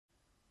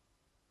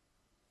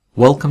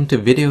Welcome to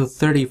video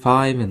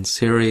 35 in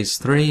series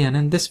 3, and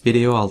in this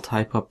video I'll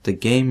type up the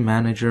Game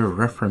Manager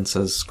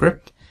References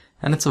script,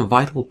 and it's a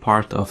vital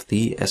part of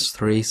the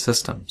S3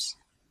 systems.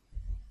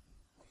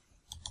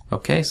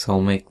 Okay, so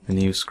I'll make the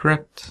new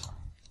script,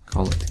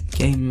 call it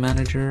Game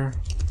Manager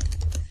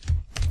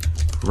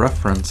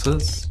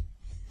References,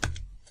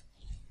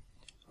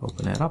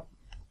 open it up.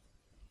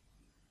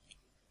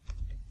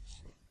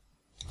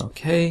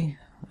 Okay,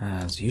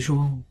 as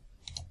usual,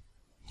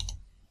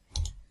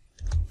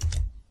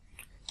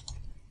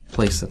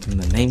 place it in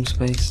the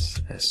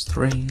namespace,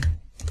 S3.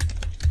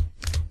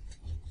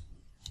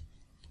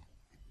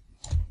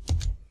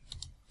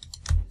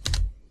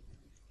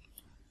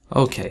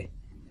 Okay,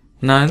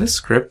 now in this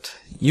script,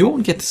 you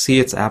won't get to see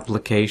its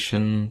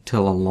application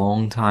till a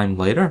long time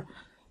later,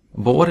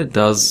 but what it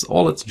does,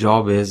 all its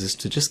job is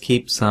to just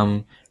keep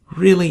some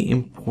really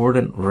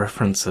important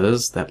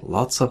references that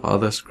lots of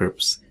other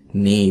scripts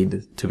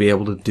need to be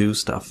able to do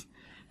stuff.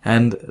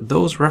 And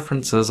those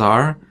references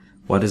are,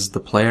 what is the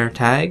player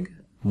tag?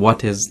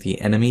 What is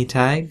the enemy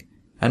tag,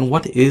 and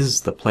what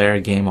is the player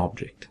game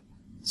object.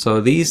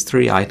 So these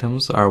three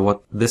items are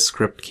what this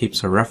script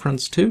keeps a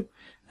reference to,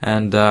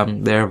 and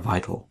they're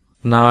vital.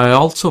 Now I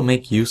also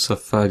make use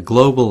of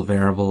global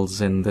variables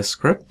in this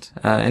script,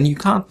 and you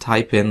can't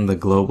type in the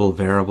global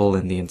variable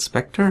in the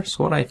inspector,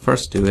 so what I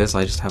first do is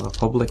I just have a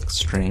public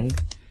string,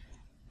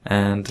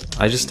 and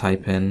I just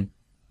type in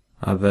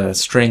the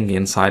string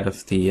inside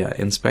of the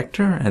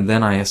inspector, and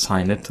then I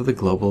assign it to the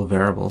global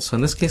variable. So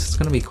in this case it's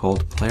going to be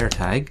called player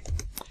tag,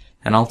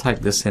 and I'll type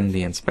this in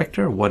the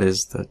inspector, what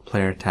is the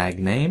player tag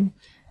name,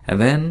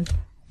 and then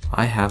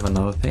I have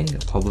another thing, a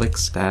public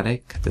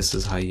static. This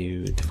is how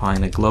you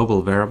define a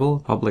global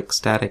variable, public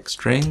static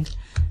string,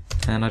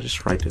 and I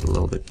just write it a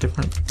little bit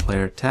different,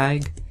 player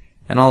tag,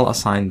 and I'll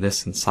assign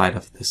this inside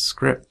of this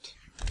script.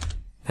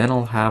 Then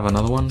I'll have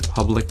another one,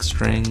 public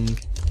string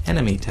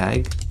enemy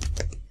tag,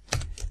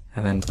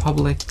 and then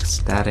public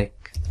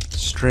static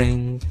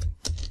string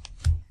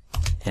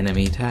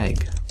enemy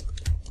tag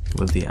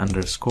with the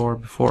underscore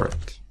before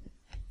it.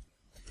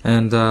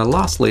 And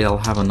lastly, I'll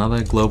have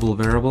another global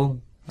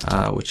variable,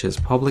 which is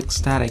public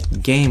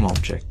static game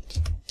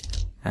object,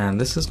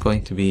 and this is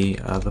going to be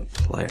the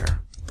player.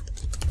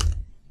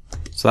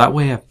 So that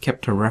way I've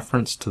kept a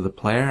reference to the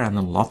player, and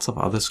then lots of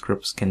other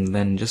scripts can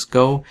then just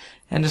go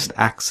and just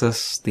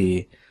access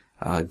the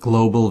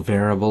global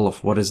variable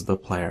of what is the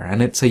player,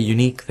 and it's a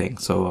unique thing.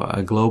 So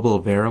a global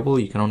variable,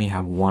 you can only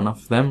have one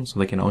of them, so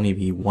there can only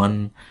be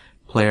one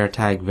player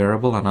tag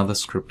variable. Another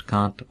script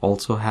can't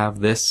also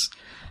have this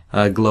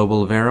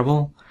global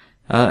variable,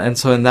 and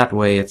so in that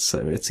way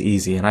it's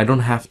easy, and I don't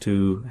have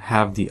to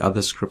have the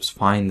other scripts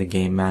find the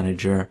game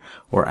manager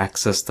or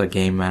access the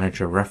game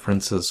manager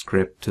references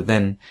script to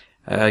then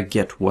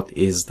get what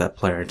is that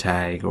player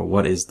tag or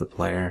what is the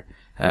player.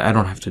 I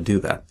don't have to do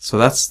that. So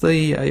that's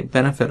the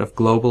benefit of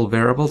global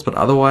variables, but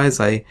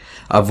otherwise I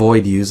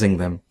avoid using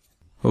them.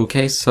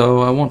 Okay, so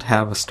I won't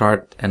have a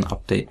start and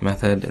update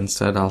method.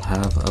 Instead I'll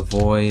have a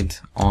void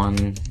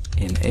on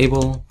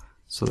enable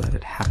so that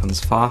it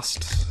happens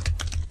fast.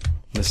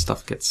 This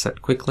stuff gets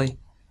set quickly.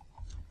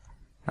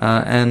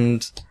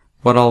 And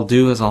what I'll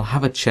do is I'll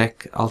have a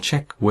check. I'll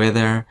check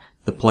whether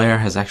the player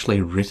has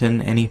actually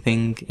written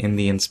anything in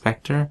the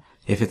inspector.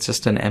 If it's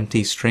just an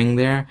empty string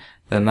there,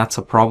 then that's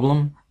a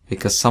problem,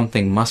 because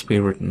something must be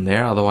written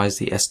there, otherwise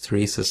the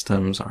S3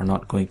 systems are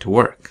not going to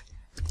work.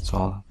 So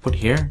I'll put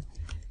here,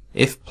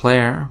 if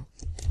player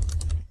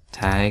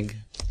tag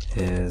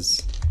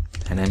is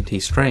an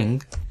empty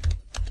string,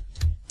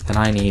 then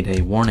I need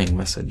a warning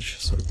message.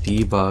 So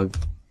debug.log,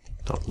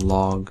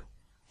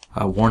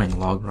 warning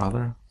log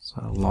rather,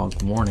 so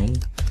log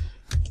warning.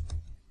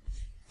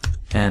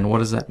 And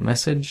what is that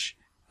message?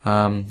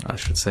 I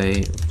should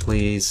say,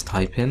 please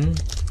type in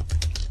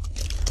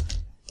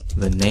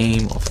the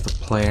name of the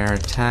player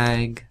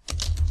tag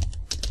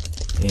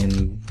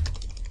in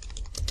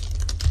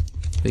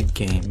the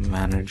game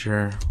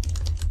manager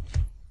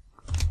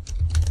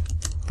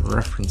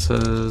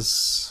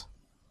references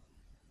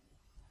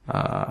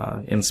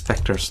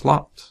inspector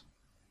slot.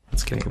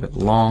 It's getting a bit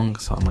long,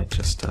 so I might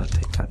just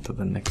take that to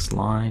the next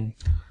line,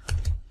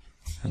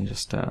 and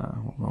just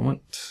one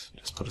moment,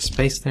 just put a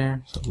space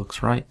there so it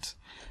looks right.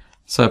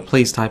 So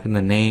please type in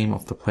the name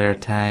of the player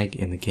tag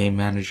in the game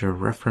manager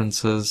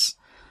references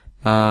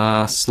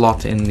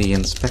slot in the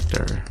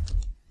inspector,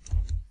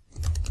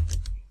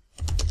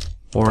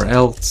 or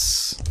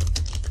else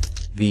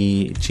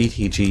the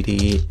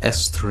GTGD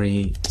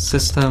S3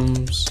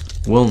 systems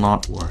will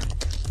not work.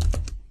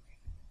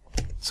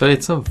 So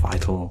it's a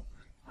vital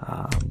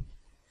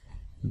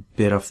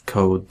bit of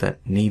code that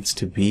needs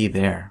to be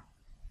there.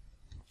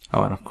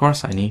 Oh, and of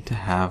course I need to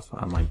have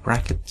my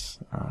brackets.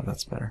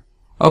 That's better.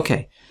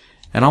 Okay,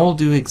 and I will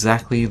do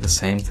exactly the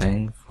same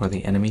thing for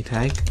the enemy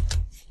tag.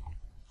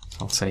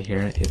 I'll say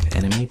here, if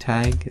enemy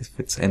tag, if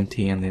it's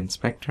empty in the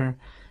inspector,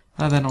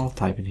 then I'll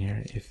type in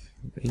here, if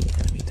the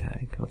enemy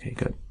tag. Okay,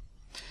 good.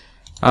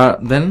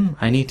 Then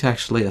I need to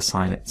actually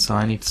assign it. So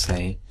I need to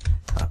say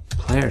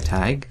player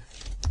tag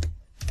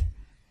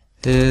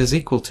is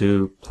equal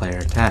to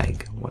player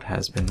tag, what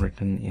has been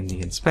written in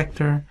the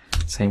inspector.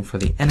 Same for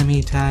the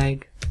enemy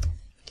tag.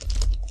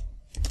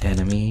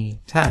 Enemy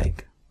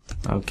tag.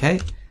 Okay,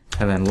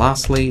 and then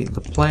lastly,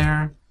 the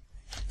player,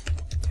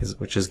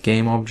 which is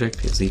game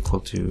object, is equal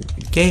to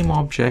game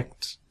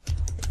object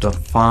dot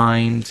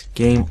find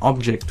game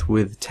object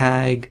with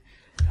tag.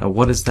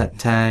 What is that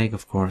tag?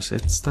 Of course,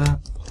 it's the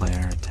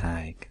player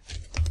tag.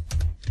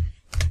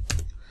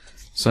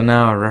 So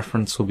now a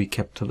reference will be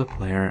kept to the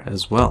player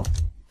as well.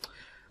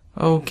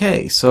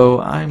 Okay, so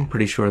I'm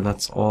pretty sure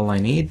that's all I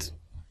need.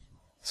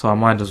 So I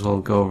might as well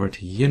go over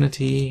to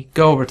Unity,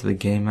 go over to the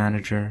game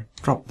manager,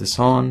 drop this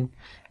on.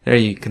 There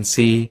you can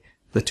see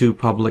the two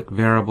public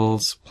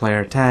variables,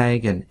 player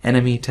tag and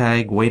enemy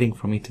tag, waiting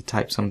for me to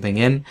type something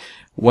in.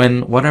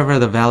 When whatever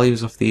the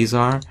values of these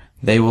are,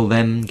 they will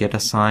then get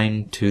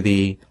assigned to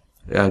the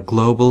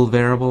global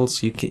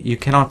variables. You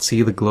cannot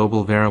see the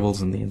global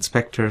variables in the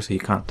inspector, so you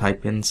can't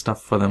type in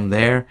stuff for them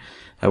there,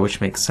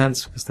 which makes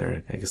sense because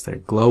I guess they're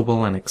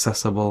global and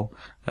accessible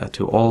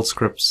to all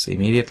scripts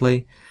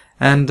immediately.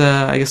 And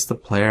I guess the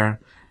player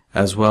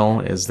as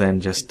well is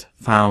then just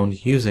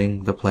found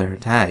using the player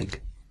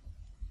tag.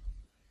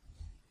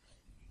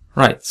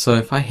 Right, so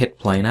if I hit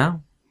play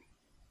now,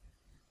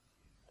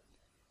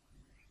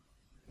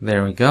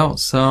 there we go.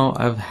 So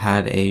I've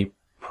had a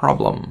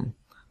problem.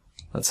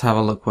 Let's have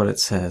a look what it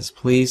says.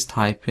 Please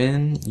type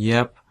in,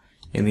 yep,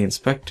 in the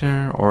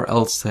inspector, or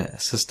else the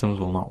systems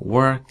will not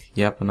work.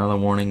 Yep, another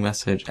warning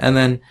message. And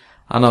then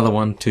another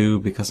one too,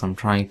 because I'm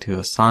trying to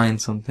assign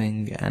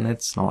something and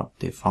it's not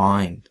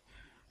defined.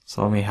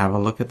 So let me have a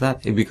look at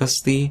that.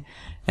 Because the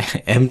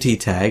empty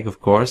tag, of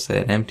course,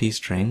 an empty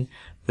string,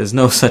 there's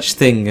no such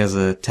thing as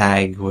a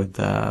tag with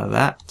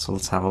that. So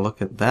let's have a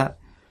look at that.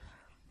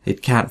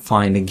 It can't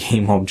find a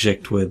game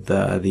object with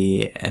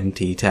the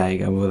empty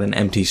tag, with an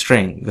empty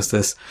string, because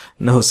there's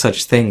no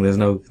such thing.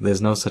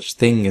 There's no such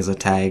thing as a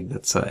tag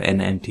that's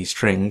an empty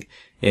string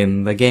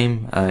in the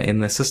game, in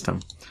the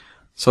system.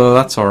 So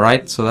that's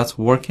alright, so that's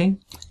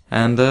working,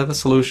 and the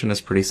solution is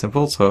pretty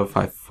simple. So if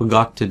I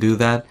forgot to do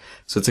that,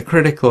 so it's a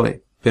critical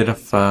bit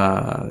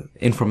of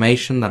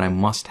information that I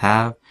must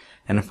have,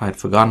 and if I had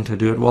forgotten to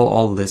do it, well,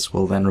 all this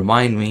will then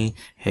remind me,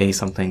 hey,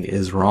 something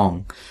is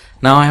wrong.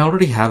 Now I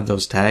already have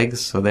those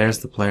tags, so there's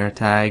the player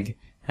tag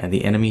and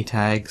the enemy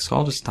tag, so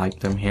I'll just type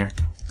them here.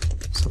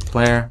 So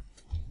player,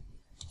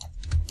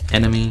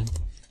 enemy,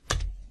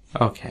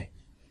 okay.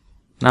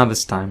 Now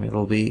this time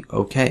it'll be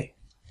okay.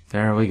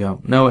 There we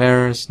go. No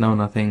errors, no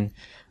nothing.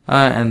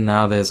 And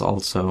now there's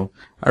also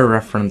a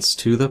reference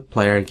to the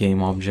player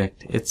game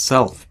object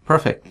itself.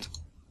 Perfect.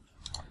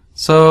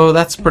 So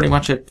that's pretty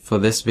much it for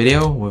this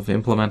video. We've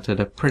implemented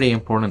a pretty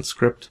important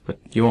script, but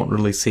you won't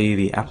really see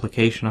the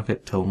application of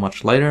it till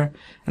much later.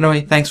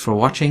 Anyway, thanks for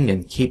watching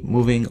and keep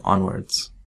moving onwards.